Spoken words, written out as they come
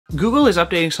Google is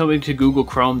updating something to Google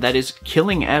Chrome that is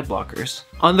killing ad blockers.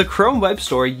 On the Chrome Web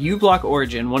Store, uBlock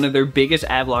Origin, one of their biggest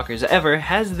ad blockers ever,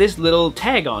 has this little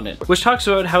tag on it, which talks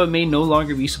about how it may no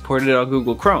longer be supported on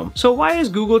Google Chrome. So why is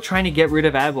Google trying to get rid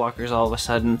of ad blockers all of a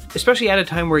sudden, especially at a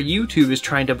time where YouTube is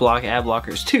trying to block ad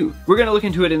blockers too? We're gonna look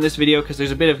into it in this video because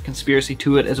there's a bit of a conspiracy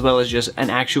to it as well as just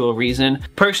an actual reason.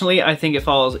 Personally, I think it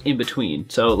falls in between,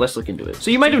 so let's look into it.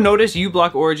 So you might have noticed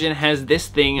uBlock Origin has this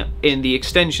thing in the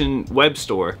extension web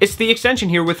store. It's the extension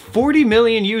here with 40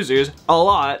 million users, a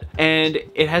lot, and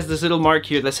it has this little mark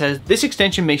here that says this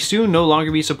extension may soon no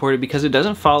longer be supported because it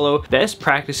doesn't follow best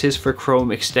practices for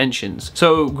Chrome extensions.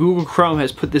 So Google Chrome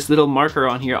has put this little marker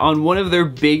on here on one of their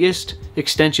biggest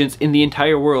extensions in the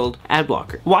entire world,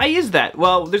 adblocker. Why is that?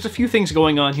 Well, there's a few things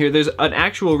going on here. There's an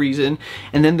actual reason,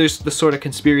 and then there's the sort of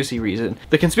conspiracy reason.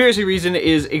 The conspiracy reason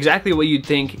is exactly what you'd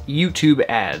think: YouTube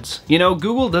ads. You know,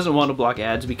 Google doesn't want to block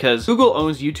ads because Google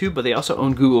owns YouTube, but they also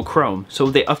own Google Chrome. So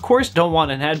they of course don't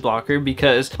want an ad blocker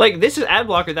because, like, this is ad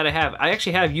blocker that I have. I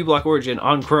actually have uBlock Origin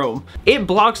on Chrome. It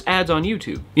blocks ads on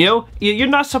YouTube. You know, you're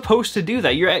not supposed to do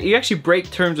that. You actually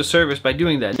break terms of service by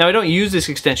doing that. Now, I don't use this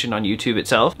extension on YouTube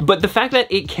itself, but the fact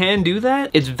that it can do that,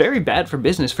 it's very bad for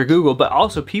business for Google, but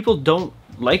also people don't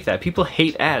like that. People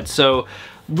hate ads. So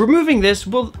removing this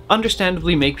will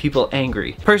understandably make people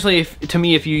angry. Personally, to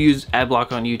me, if you use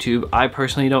adblock on YouTube, I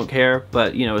personally don't care,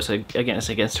 but you know, it's again, it's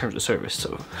against terms of service,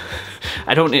 so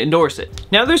I don't endorse it.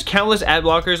 Now, there's countless ad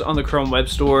blockers on the Chrome Web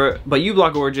Store, but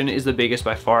uBlock Origin is the biggest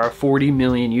by far, 40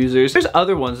 million users. There's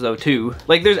other ones though too.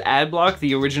 Like there's adblock,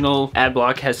 the original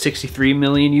adblock has 63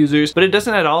 million users, but it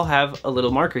doesn't at all have a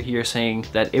little marker here saying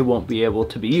that it won't be able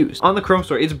to be used. On the Chrome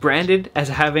Store, it's branded as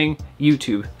having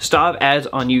YouTube, stop ads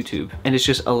on YouTube, and it's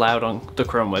just allowed on the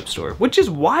Chrome Web Store, which is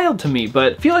wild to me,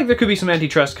 but I feel like there could be some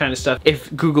antitrust kind of stuff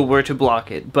if Google were to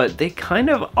block it, but they kind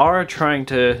of are trying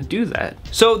to do that.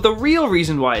 So the real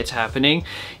reason why it's happening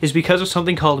is because of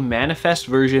something called Manifest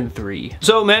version 3.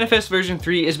 So Manifest version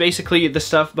 3 is basically the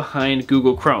stuff behind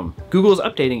Google Chrome. Google's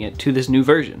updating it to this new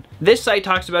version. This site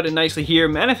talks about it nicely here.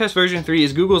 Manifest version 3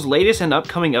 is Google's latest and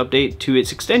upcoming update to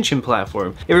its extension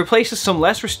platform. It replaces some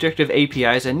less restrictive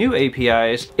APIs and new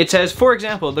APIs. It says, for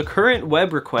example, the current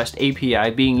web request API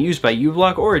being used by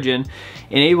uBlock Origin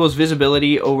enables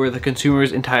visibility over the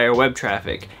consumer's entire web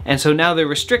traffic. And so now they're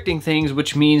restricting things,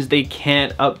 which means they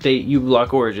can't update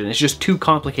uBlock Origin. It's just too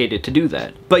complicated to do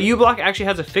that. But uBlock actually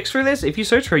has a fix for this. If you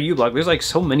search for uBlock, there's like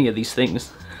so many of these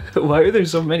things. Why are there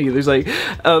so many? There's like,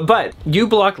 but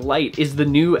uBlock Lite is the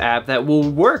new app that will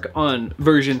work on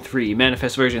version 3,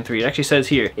 Manifest version 3. It actually says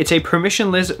here, it's a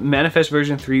permissionless Manifest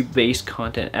version 3 based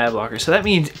content ad blocker. So that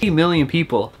means 8 million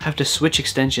people have to switch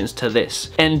extensions to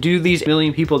this. And do these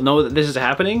million people know that this is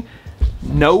happening?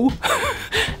 No.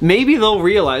 Maybe they'll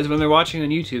realize when they're watching on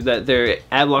YouTube that their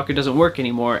ad blocker doesn't work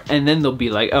anymore, and then they'll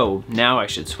be like, oh, now I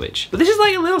should switch. But this is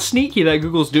like a little sneaky that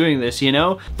Google's doing this, you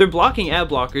know? They're blocking ad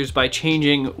blockers by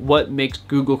changing what makes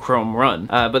Google Chrome run.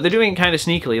 But they're doing it kind of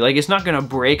sneakily. Like, it's not gonna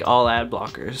break all ad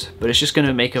blockers, but it's just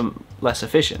gonna make them less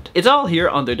efficient. It's all here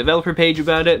on their developer page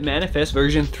about it, Manifest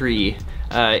version 3.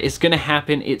 It's gonna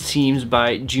happen, it seems,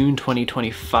 by June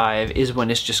 2025 is when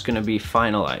it's just gonna be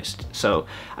finalized. So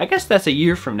I guess that's a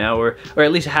year from now, or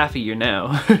at least half a year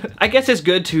now. I guess it's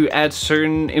good to add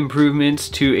certain improvements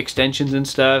to extensions and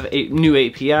stuff, new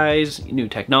APIs, new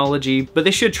technology, but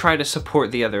they should try to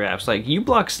support the other apps. Like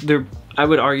uBlock's, I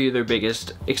would argue, their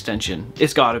biggest extension.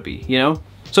 It's gotta be, you know?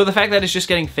 So the fact that it's just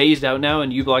getting phased out now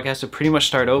and uBlock has to pretty much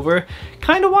start over,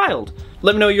 kind of wild.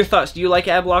 Let me know your thoughts. Do you like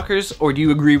ad blockers or do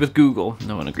you agree with Google?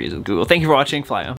 No one agrees with Google. Thank you for watching. Fly on.